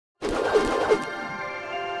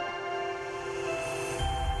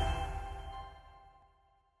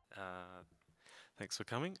Thanks for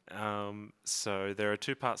coming. So there are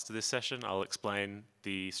two parts to this session. I'll explain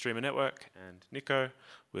the Streamr network, and Nico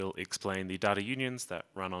will explain the data unions that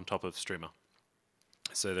run on top of Streamr.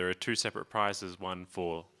 So there are two separate prizes, one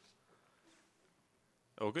for,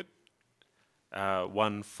 all good?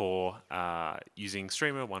 One for using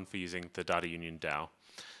Streamr, one for using the Data Union DAO.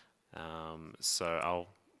 So I'll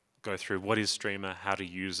go through what is Streamr, how to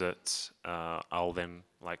use it. I'll then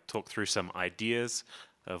talk through some ideas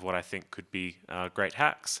of what I think could be great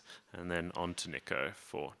hacks, and then on to Nico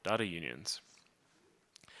for data unions.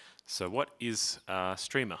 So what is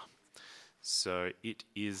Streamr? So it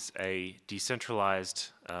is a decentralized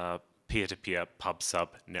peer-to-peer pub-sub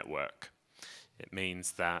network. It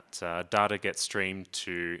means that data gets streamed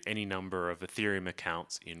to any number of Ethereum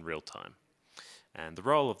accounts in real time. And the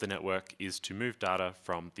role of the network is to move data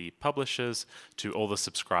from the publishers to all the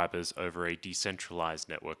subscribers over a decentralized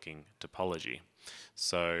networking topology.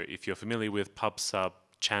 So if you're familiar with pub-sub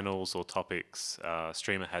channels or topics,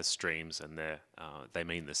 Streamr has streams, and they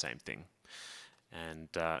mean the same thing. And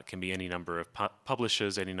it can be any number of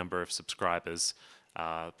publishers, any number of subscribers.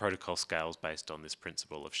 Protocol scales based on this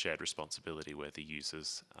principle of shared responsibility, where the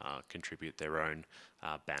users contribute their own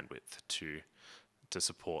bandwidth to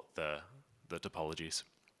support the topologies.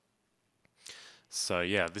 So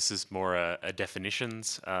yeah, this is more a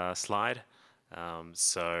definitions slide.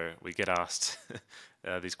 So we get asked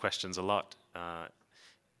these questions a lot.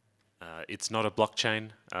 It's not a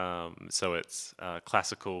blockchain, so it's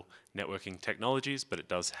classical networking technologies, but it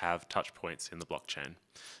does have touch points in the blockchain.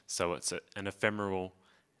 So it's an ephemeral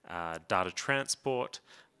data transport,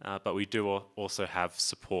 but we do also have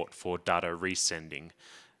support for data resending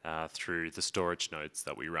through the storage nodes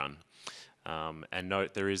that we run. And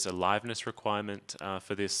note, there is a liveness requirement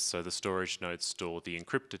for this, so the storage nodes store the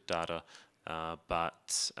encrypted data,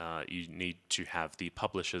 but you need to have the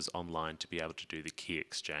publishers online to be able to do the key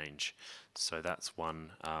exchange. So that's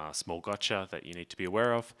one small gotcha that you need to be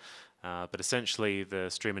aware of. But essentially, the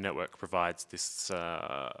Streamr network provides this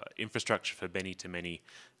infrastructure for many-to-many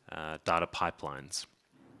data pipelines.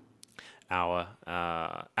 Our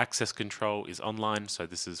access control is online, so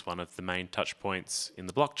this is one of the main touch points in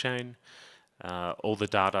the blockchain. All the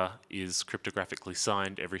data is cryptographically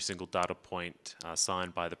signed, every single data point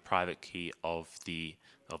signed by the private key of the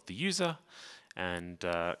user, and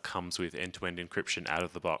comes with end-to-end encryption out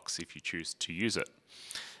of the box if you choose to use it.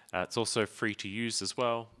 It's also free to use as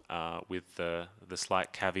well, with the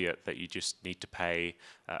slight caveat that you just need to pay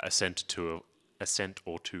a cent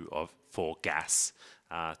or two for gas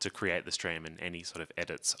to create the stream, and any sort of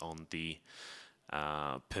edits on the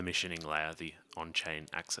permissioning layer, the on-chain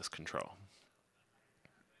access control.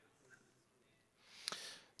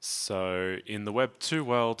 So in the Web 2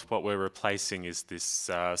 world, what we're replacing is this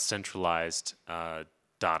centralized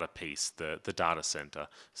data piece, the data center.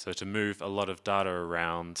 So to move a lot of data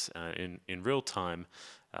around in real time,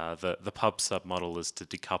 the pub-sub model is to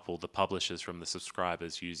decouple the publishers from the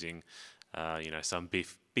subscribers using some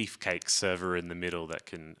beefcake server in the middle that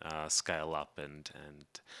can scale up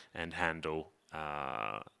and handle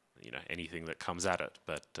anything that comes at it.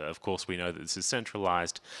 But of course, we know that this is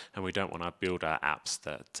centralized, and we don't want to build our apps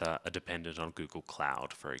that are dependent on Google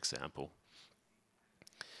Cloud, for example.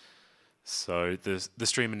 So the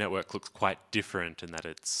Streamr network looks quite different in that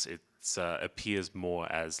it appears more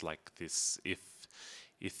as like this.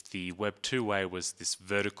 If the Web 2 way was this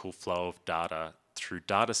vertical flow of data through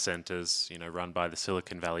data centers, run by the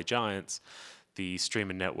Silicon Valley giants, the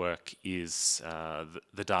Streamr network is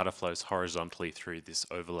the data flows horizontally through this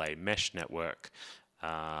overlay mesh network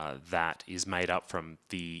that is made up from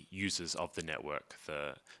the users of the network,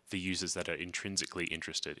 the users that are intrinsically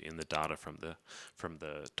interested in the data from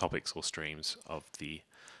the topics or streams of the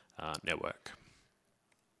network.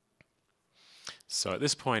 So at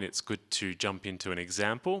this point, it's good to jump into an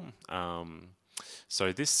example.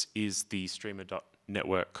 So this is the Streamr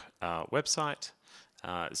network website.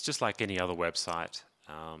 It's just like any other website.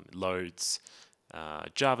 Loads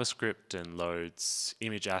JavaScript and loads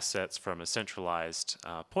image assets from a centralized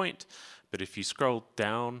point. But if you scroll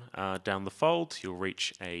down the fold, you'll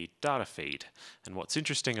reach a data feed. And what's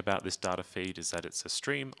interesting about this data feed is that it's a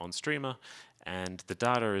stream on Streamr, and the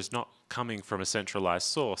data is not coming from a centralized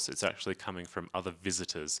source. It's actually coming from other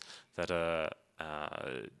visitors that are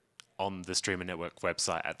on the Streamr network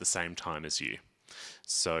website at the same time as you.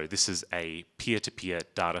 So this is a peer-to-peer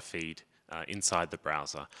data feed inside the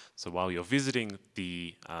browser. So while you're visiting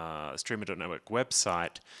the Streamr.network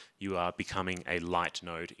website, you are becoming a light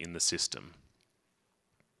node in the system.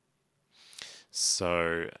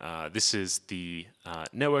 So this is the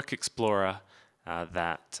Network Explorer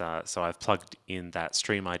so I've plugged in that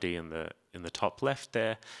stream ID in the top left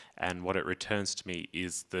there, and what it returns to me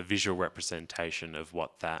is the visual representation of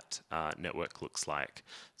what that network looks like.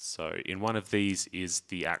 So in one of these is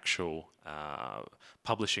the actual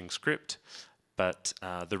publishing script, but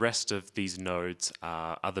the rest of these nodes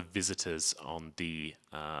are other visitors on the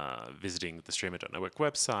visiting the Streamr.network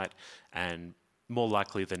website, and more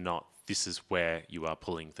likely than not, this is where you are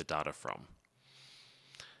pulling the data from.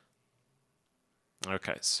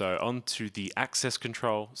 Okay, so on to the access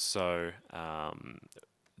control. So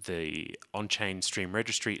the on-chain stream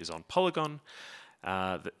registry is on Polygon.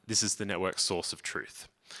 This is the network source of truth.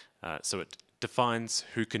 So it defines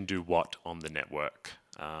who can do what on the network.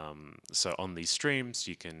 So on these streams,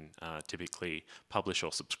 you can typically publish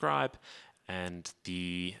or subscribe, and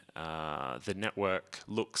the network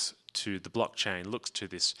looks to the blockchain, looks to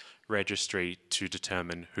this registry to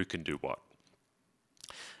determine who can do what.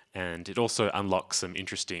 And it also unlocks some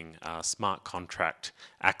interesting smart contract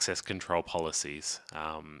access control policies.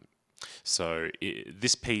 So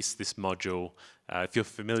this piece, this module, if you're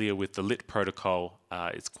familiar with the LIT protocol,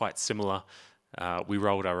 it's quite similar. We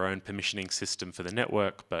rolled our own permissioning system for the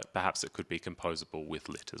network, but perhaps it could be composable with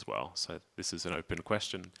LIT as well. So this is an open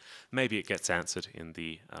question. Maybe it gets answered in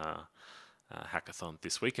the hackathon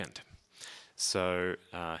this weekend. So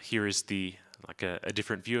here is a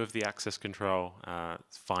different view of the access control,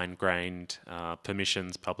 fine-grained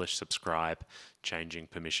permissions, publish, subscribe, changing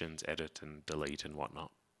permissions, edit and delete and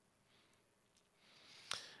whatnot.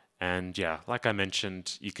 And yeah, like I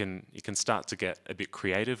mentioned, you can start to get a bit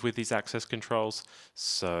creative with these access controls.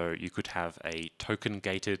 So you could have a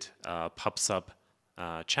token-gated pub-sub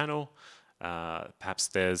channel. Perhaps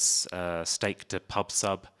there's stake to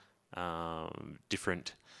pub-sub,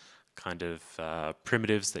 different kind of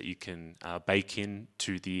primitives that you can bake in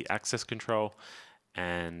to the access control.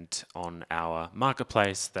 And on our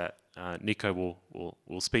marketplace that Nico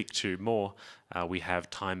will speak to more, we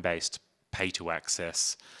have time-based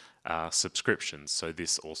pay-to-access subscriptions. So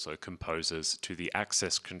this also composes to the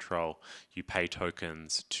access control. You pay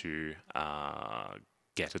tokens to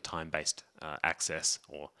get a time-based access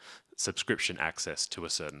or subscription access to a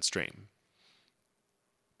certain stream.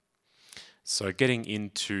 So getting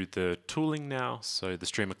into the tooling now, so the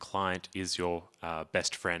Streamr client is your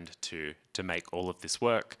best friend to make all of this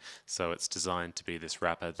work. So it's designed to be this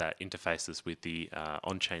wrapper that interfaces with the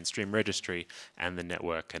on-chain stream registry and the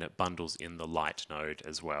network, and it bundles in the light node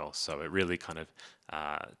as well. So it really kind of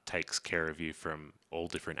takes care of you from all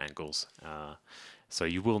different angles. So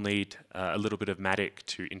you will need a little bit of Matic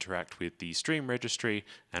to interact with the stream registry,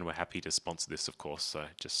 and we're happy to sponsor this, of course. So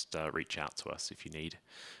just reach out to us if you need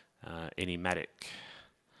any Matic.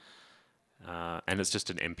 And it's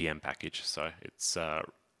just an NPM package, so it's the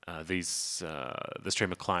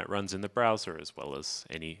Streamr client runs in the browser as well as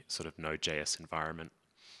any sort of Node.js environment.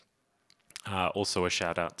 Also a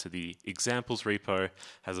shout out to the examples repo,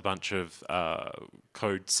 has a bunch of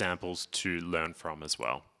code samples to learn from as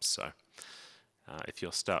well. So if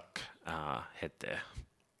you're stuck, head there.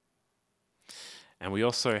 And we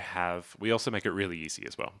also make it really easy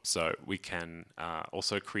as well. So we can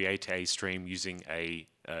also create a stream using a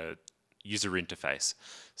user interface.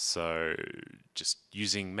 So just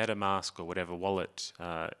using MetaMask or whatever wallet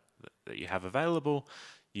that you have available,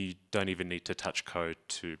 you don't even need to touch code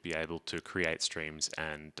to be able to create streams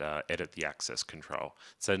and edit the access control.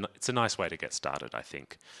 So it's a nice way to get started, I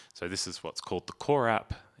think. So this is what's called the core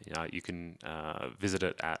app. You can visit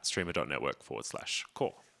it at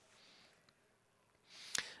streamr.network/core.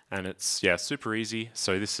 And it's, yeah, super easy.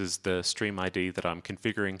 So this is the stream ID that I'm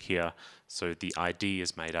configuring here. So the ID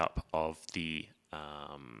is made up of the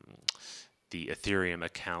Ethereum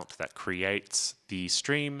account that creates the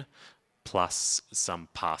stream plus some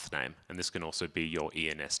path name. And this can also be your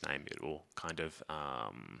ENS name. It will kind of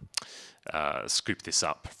scoop this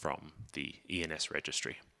up from the ENS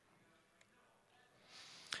registry.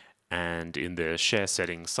 And in the share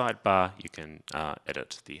settings sidebar, you can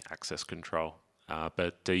edit the access control.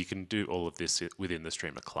 But you can do all of this within the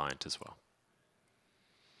Streamr client as well.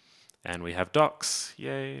 And we have docs,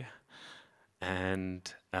 yay.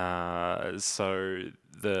 And so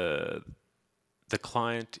the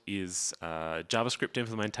client is JavaScript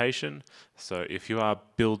implementation. So if you are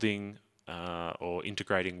building or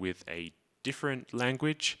integrating with a different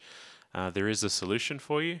language, there is a solution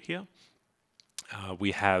for you here.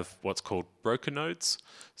 We have what's called broker nodes.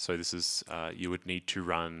 So this is, you would need to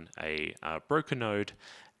run a broker node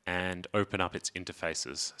and open up its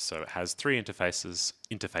interfaces. So it has three interfaces,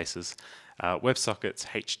 WebSockets,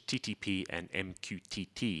 HTTP, and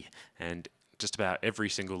MQTT. And just about every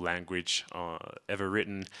single language ever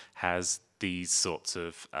written has these sorts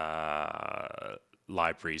of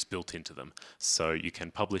libraries built into them. So you can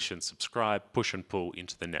publish and subscribe, push and pull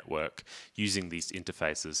into the network using these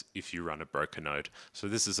interfaces if you run a broker node. So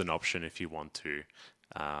this is an option if you want to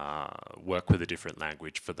work with a different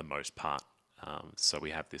language for the most part. So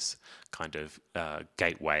we have this kind of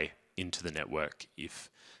gateway into the network if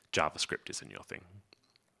JavaScript isn't your thing.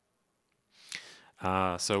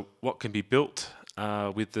 So what can be built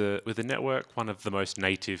with the network? One of the most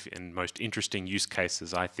native and most interesting use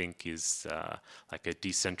cases, I think, is like a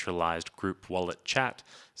decentralized group wallet chat.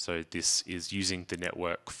 So this is using the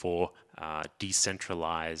network for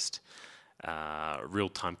decentralized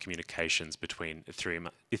real-time communications between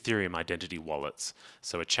Ethereum identity wallets.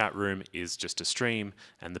 So a chat room is just a stream,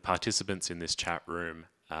 and the participants in this chat room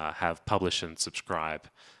have publish and subscribe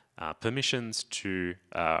permissions to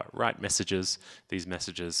write messages. These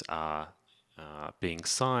messages are being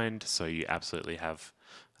signed, so you absolutely have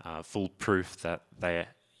full proof that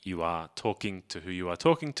you are talking to who you are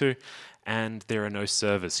talking to, and there are no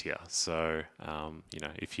servers here. So you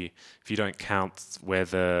know, if you don't count where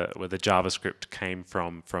the JavaScript came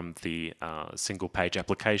from the single page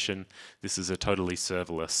application, this is a totally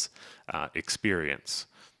serverless experience.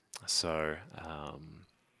 So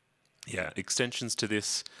yeah, extensions to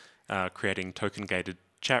this, creating token gated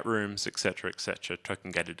chat rooms, etc.,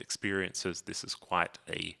 token gated experiences. This is quite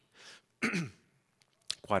a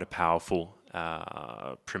quite a powerful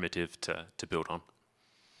primitive to build on.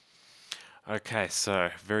 Okay, so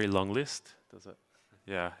very long list. Does it?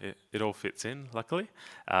 Yeah, it all fits in, luckily.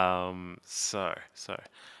 So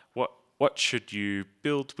what should you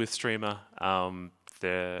build with Streamr?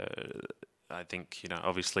 I think, you know,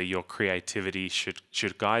 obviously your creativity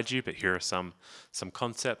should guide you, but here are some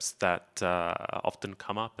concepts that often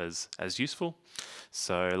come up as useful.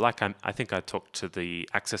 So, like I think I talked to the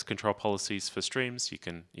access control policies for streams. You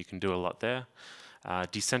can do a lot there.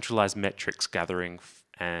 Decentralized metrics gathering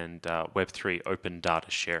and Web3 open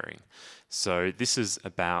data sharing. So this is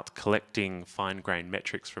about collecting fine-grained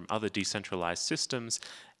metrics from other decentralized systems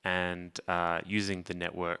and using the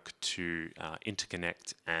network to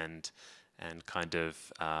interconnect and kind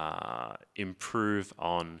of improve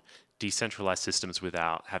on decentralized systems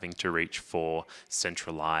without having to reach for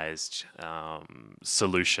centralized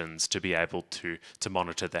solutions to be able to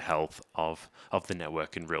monitor the health of the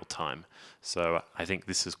network in real time. So I think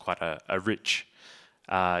this is quite a rich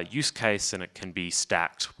use case, and it can be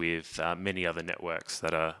stacked with many other networks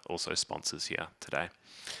that are also sponsors here today.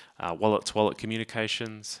 Wallet-to-wallet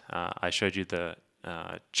communications. I showed you the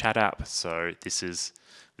chat app, so this is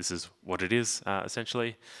what it is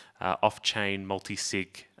essentially. Off-chain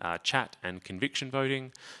multi-sig chat and conviction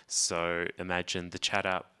voting. So imagine the chat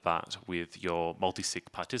app, but with your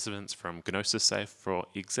multi-sig participants from Gnosis Safe, for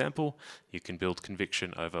example. You can build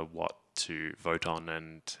conviction over what to vote on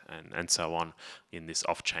and so on in this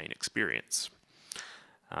off-chain experience.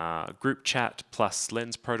 Group chat plus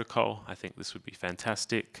Lens protocol. I think this would be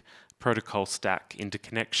fantastic. Protocol stack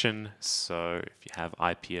interconnection. So if you have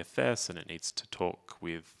IPFS and it needs to talk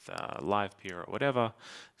with live peer or whatever,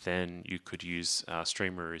 then you could use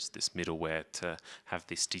Streamr as this middleware to have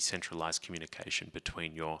this decentralized communication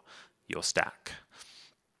between your stack.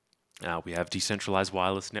 We have decentralized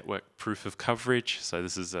wireless network proof of coverage. So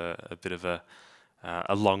this is a bit of a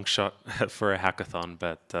long shot for a hackathon,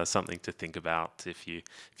 but something to think about if you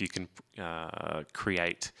can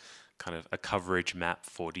create kind of a coverage map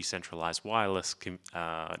for decentralized wireless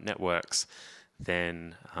networks,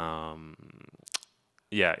 then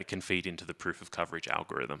yeah, it can feed into the proof of coverage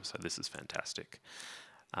algorithm. So this is fantastic.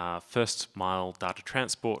 First mile data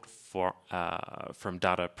transport from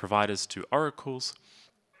data providers to oracles.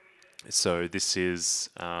 So this is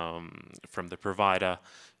from the provider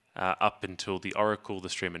up until the oracle. The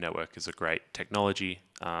Streamr network is a great technology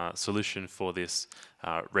solution for this.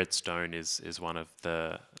 Redstone is one of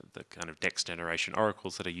the kind of next generation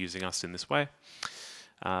oracles that are using us in this way.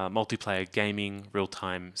 Multiplayer gaming,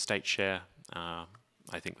 real-time state share.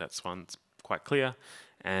 I think that's one's quite clear.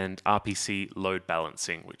 And RPC load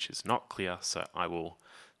balancing, which is not clear. So I will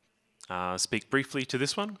speak briefly to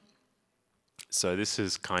this one. So this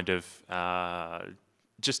is kind of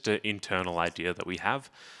just an internal idea that we have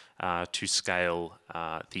to scale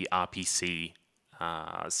the RPC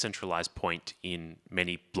centralized point in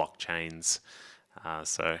many blockchains.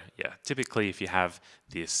 So yeah, typically if you have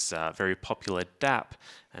this very popular dApp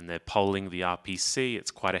and they're polling the RPC,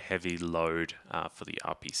 it's quite a heavy load for the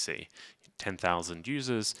RPC. 10,000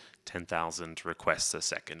 users, 10,000 requests a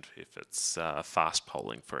second if it's fast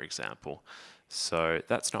polling, for example. So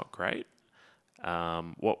that's not great.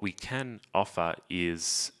 What we can offer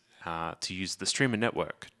is to use the Streamr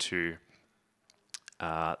network to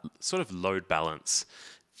sort of load balance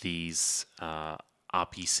these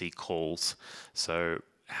RPC calls. So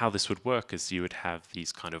how this would work is you would have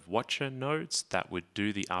these kind of watcher nodes that would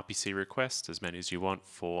do the RPC request, as many as you want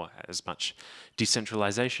for as much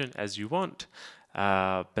decentralization as you want.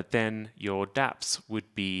 But then your dApps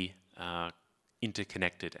would be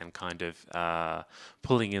interconnected and kind of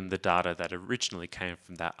pulling in the data that originally came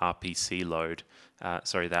from that RPC load, that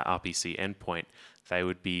RPC endpoint. They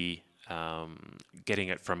would be getting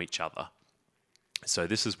it from each other. So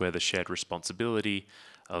this is where the shared responsibility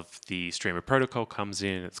of the Streamr protocol comes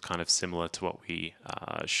in. It's kind of similar to what we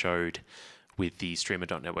showed with the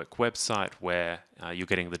Streamr.network website, where you're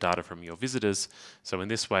getting the data from your visitors. So in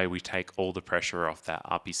this way, we take all the pressure off that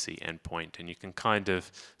RPC endpoint, and you can kind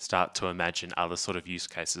of start to imagine other sort of use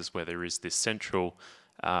cases where there is this central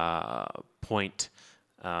point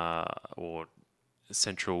or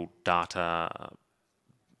central data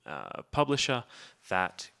publisher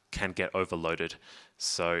that can get overloaded.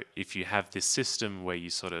 So if you have this system where you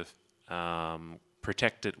sort of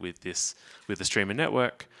protect it with the Streamr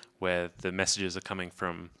network, where the messages are coming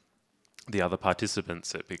from the other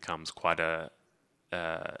participants, it becomes quite an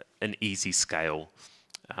easy scale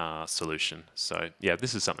solution. So yeah,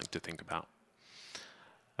 this is something to think about.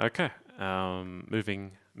 Okay,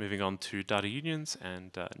 moving on to data unions,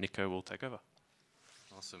 and Nico will take over.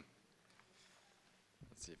 Awesome.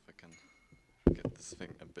 Let's see if I can get this thing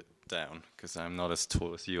a bit down, because I'm not as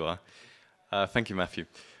tall as you are. Thank you, Matthew.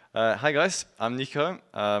 Hi guys, I'm Nico.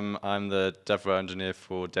 I'm the DevRel engineer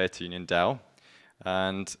for Data Union DAO.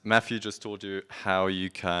 And Matthew just told you how you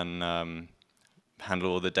can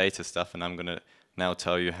handle all the data stuff, and I'm going to now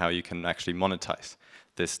tell you how you can actually monetize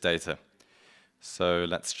this data. So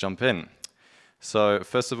let's jump in. So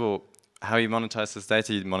first of all, how you monetize this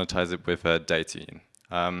data, you monetize it with a data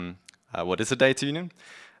union. What is a data union?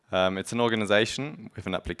 It's an organization with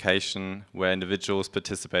an application where individuals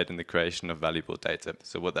participate in the creation of valuable data.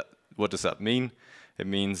 So what does that mean? It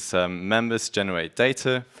means members generate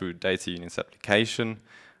data through Data Union's application,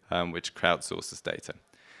 which crowdsources data.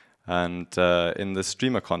 And in the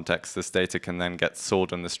Streamr context, this data can then get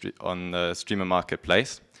sold on the Streamr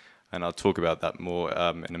marketplace. And I'll talk about that more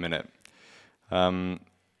in a minute,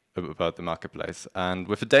 about the marketplace. And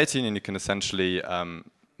with a data union, you can essentially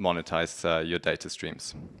monetize your data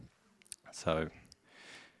streams. So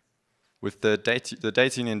with the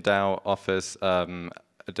Data Union DAO offers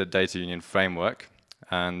the Data Union framework,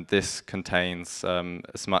 and this contains a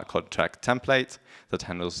smart contract template that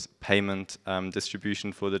handles payment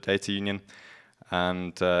distribution for the Data Union,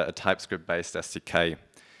 and a TypeScript-based SDK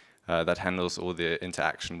that handles all the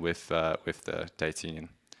interaction with the Data Union,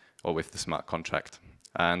 or with the smart contract.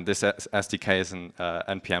 And this SDK is an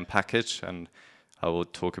NPM package, and I will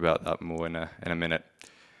talk about that more in a minute.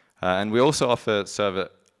 And we also offer server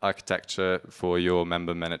architecture for your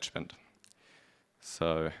member management.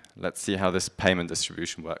 So let's see how this payment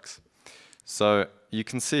distribution works. So you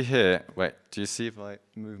can see here, wait, do you see if I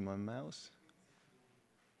move my mouse?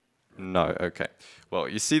 No, okay. Well,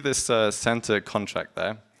 you see this center contract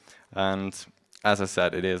there. And as I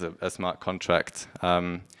said, it is a smart contract.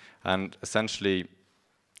 And essentially,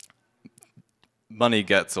 money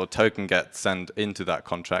gets, or token gets, sent into that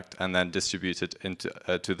contract and then distributed into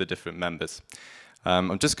to the different members.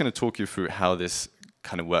 I'm just going to talk you through how this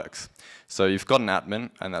kind of works. So you've got an admin,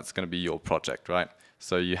 and that's going to be your project, right?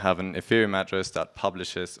 So you have an Ethereum address that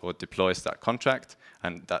publishes or deploys that contract,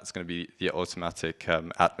 and that's going to be the automatic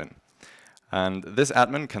admin. And this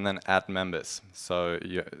admin can then add members. So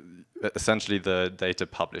essentially the data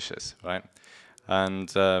publishes, right? And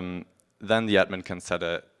then the admin can set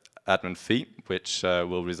a admin fee, which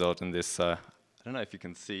will result in this, I don't know if you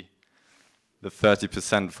can see, the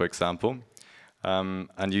 30%, for example.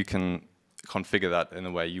 And you can configure that in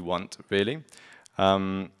the way you want, really.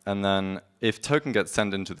 And then if token gets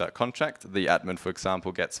sent into that contract, the admin, for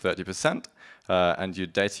example, gets 30%, and your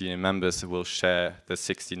Data Union members will share the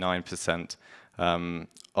 69%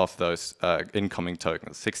 of those incoming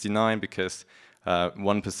tokens. 69 because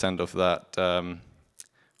 1% of that,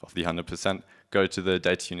 of the 100%, go to the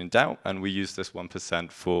Data Union DAO, and we use this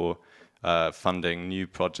 1% for funding new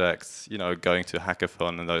projects, going to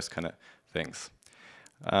hackathon and those kind of things.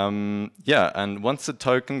 Yeah, and once the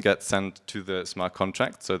token gets sent to the smart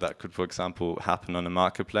contract, so that could, for example, happen on a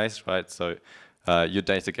marketplace, right? So your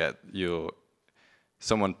data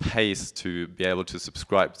someone pays to be able to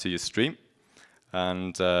subscribe to your stream,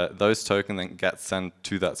 and those tokens then get sent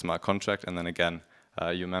to that smart contract, and then again,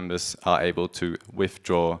 your members are able to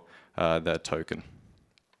withdraw their token.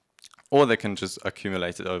 Or they can just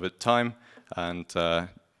accumulate it over time and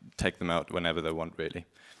take them out whenever they want, really.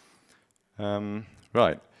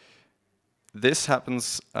 Right. This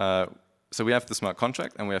happens, so we have the smart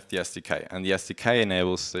contract and we have the SDK. And the SDK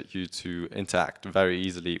enables you to interact very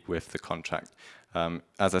easily with the contract.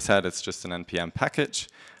 As I said, it's just an NPM package.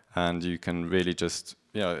 And you can really just,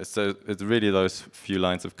 it's really those few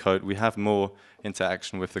lines of code. We have more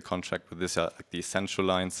interaction with the contract, but these are like the essential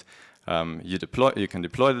lines. You can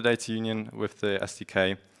deploy the data union with the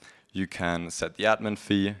SDK. You can set the admin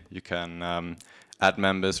fee. You can add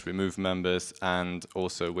members, remove members, and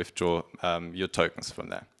also withdraw your tokens from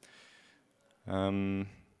there.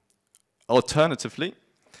 Alternatively,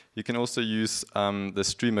 you can also use the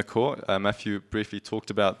Streamr core. Matthew briefly talked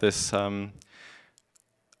about this, and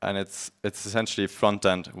it's essentially a front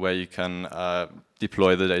end where you can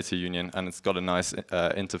deploy the data union, and it's got a nice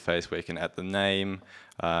interface where you can add the name,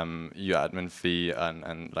 your admin fee,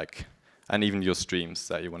 and even your streams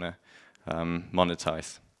that you want to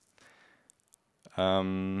monetize.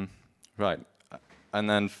 Right, and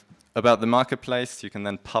then about the marketplace, you can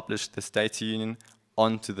then publish this data union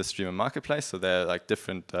onto the Streamr marketplace. So there are like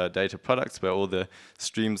different data products where all the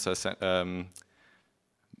streams are sent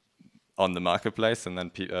on the marketplace, and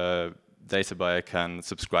then data buyer can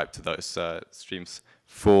subscribe to those streams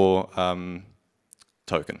for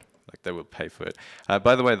token. Like they will pay for it.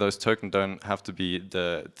 By the way, those tokens don't have to be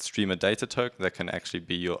the Streamr data token. They can actually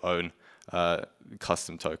be your own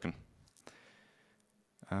custom token.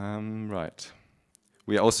 Right.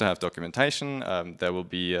 We also have documentation. There will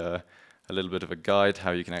be a little bit of a guide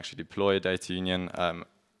how you can actually deploy a data union.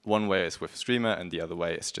 One way is with Streamr, and the other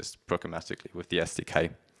way is just programmatically with the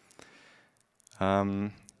SDK.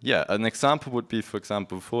 Yeah, an example would be, for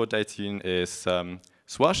example, for data union is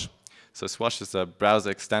Swash. So Swash is a browser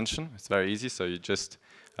extension. It's very easy. So you just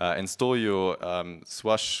install your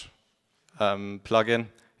Swash plugin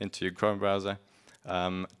into your Chrome browser,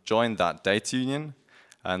 join that data union,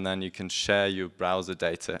 and then you can share your browser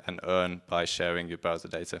data and earn by sharing your browser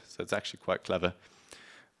data. So it's actually quite clever.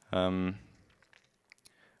 And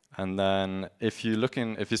then if you're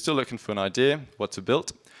still looking for an idea what to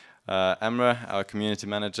build, Emre, our community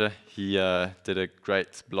manager, he did a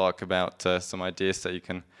great blog about some ideas that you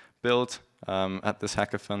can build at this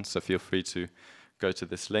hackathon. So feel free to go to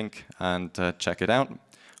this link and check it out.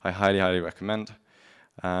 I highly, highly recommend.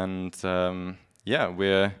 And yeah,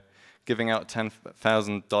 we're giving out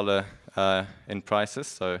 $10,000 in prizes.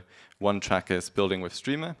 So one track is building with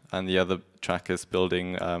Streamr, and the other track is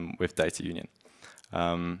building with Data Union.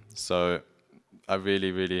 So I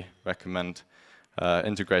really, really recommend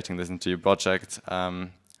integrating this into your project.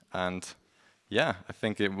 And yeah, I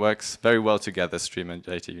think it works very well together, Streamr and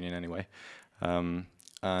Data Union anyway. And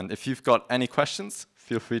if you've got any questions,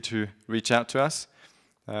 feel free to reach out to us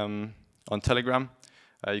on Telegram.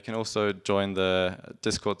 You can also join the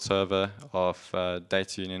Discord server of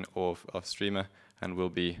Data Union or of Streamr, and we'll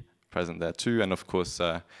be present there too. And of course,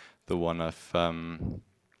 the one of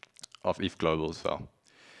ETH Global as well.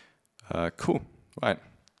 Cool. Right.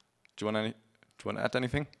 Do you want to add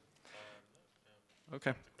anything?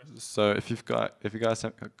 Okay. So if you guys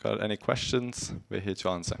have got any questions, we're here to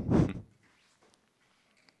answer.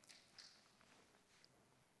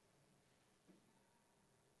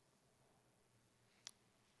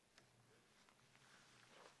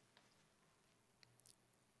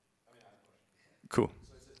 Cool. So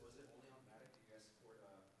was it only on Matic? Do you guys support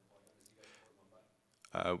the plugin? Do you guys support one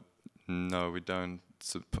button? No, we don't.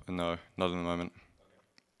 No, not at the moment.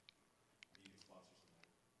 Okay. You can sponsor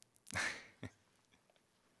something.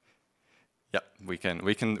 Yeah,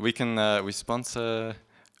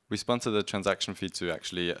 we sponsor the transaction fee to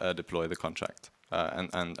actually deploy the contract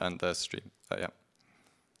and the stream. Yeah.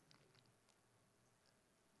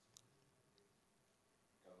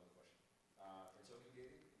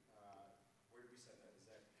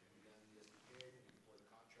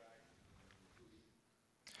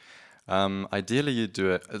 Ideally, you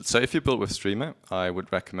do it. So if you build with Streamr, I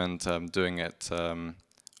would recommend doing it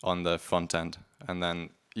on the front end, and then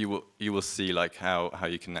you will see like how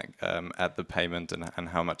you can add the payment and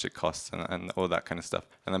how much it costs and all that kind of stuff,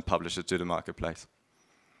 and then publish it to the marketplace.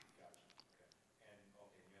 Gotcha. Okay. And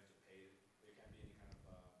okay, you have to pay. There can't be any kind of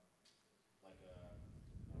like a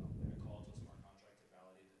call to a smart contract to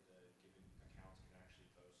validate that the given account can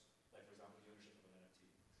actually post. Like for example, the ownership of an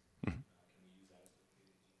NFT. Mm-hmm. Can we use that as the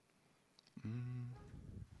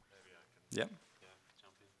Maybe I can. Yeah.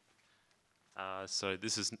 Jump in. So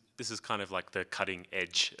this is kind of like the cutting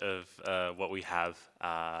edge of what we have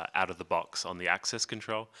out of the box on the access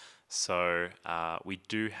control. So we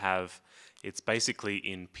do have, it's basically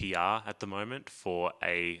in PR at the moment for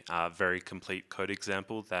a very complete code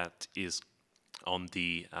example that is on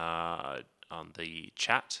the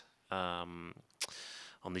chat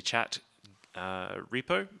chat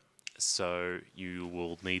repo. So you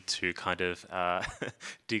will need to kind of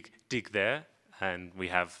dig there, and we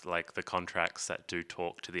have like the contracts that do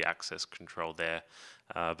talk to the access control there.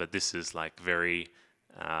 But this is like very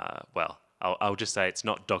well. I'll just say it's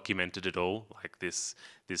not documented at all. Like this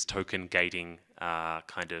token gating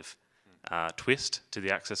kind of twist to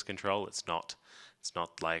the access control. It's not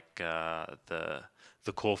like the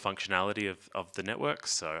core functionality of the network.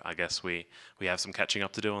 So I guess we have some catching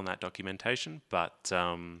up to do on that documentation. But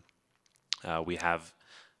we have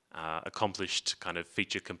accomplished kind of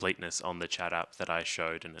feature completeness on the chat app that I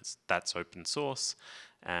showed, and that's open source.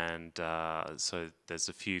 And so there's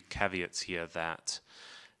a few caveats here that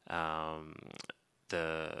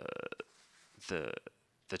the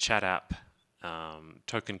chat app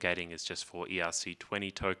token gating is just for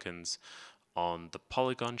ERC20 tokens on the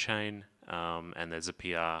Polygon chain, and there's a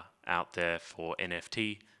PR out there for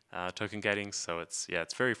NFT token gating. So it's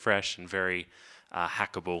very fresh and very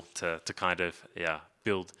hackable to kind of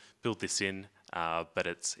build this in, but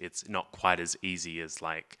it's not quite as easy as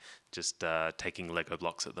like just taking Lego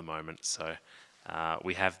blocks at the moment. So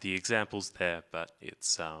we have the examples there, but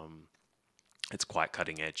it's quite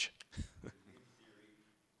cutting edge.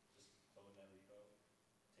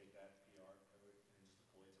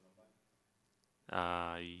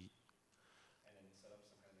 I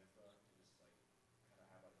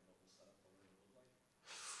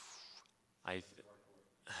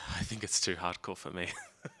think it's too hardcore for me.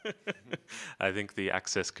 I think the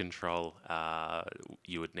access control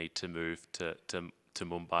you would need to move to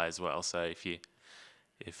Mumbai as well. So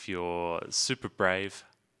if you're super brave,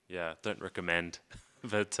 don't recommend.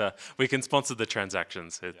 But we can sponsor the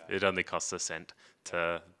transactions. It only costs a cent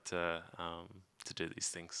to do these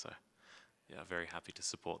things. So very happy to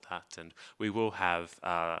support that, and we will have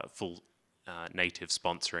full native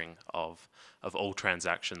sponsoring of all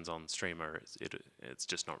transactions on Streamr. It's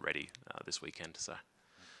just not ready this weekend. So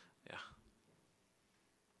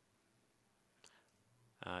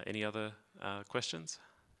any other questions?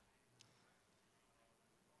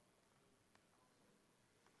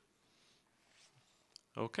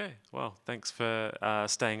 Okay, well, thanks for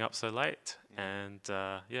staying up so late, and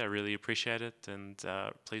really appreciate it, and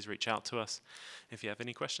please reach out to us if you have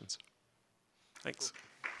any questions. Thanks. Cool.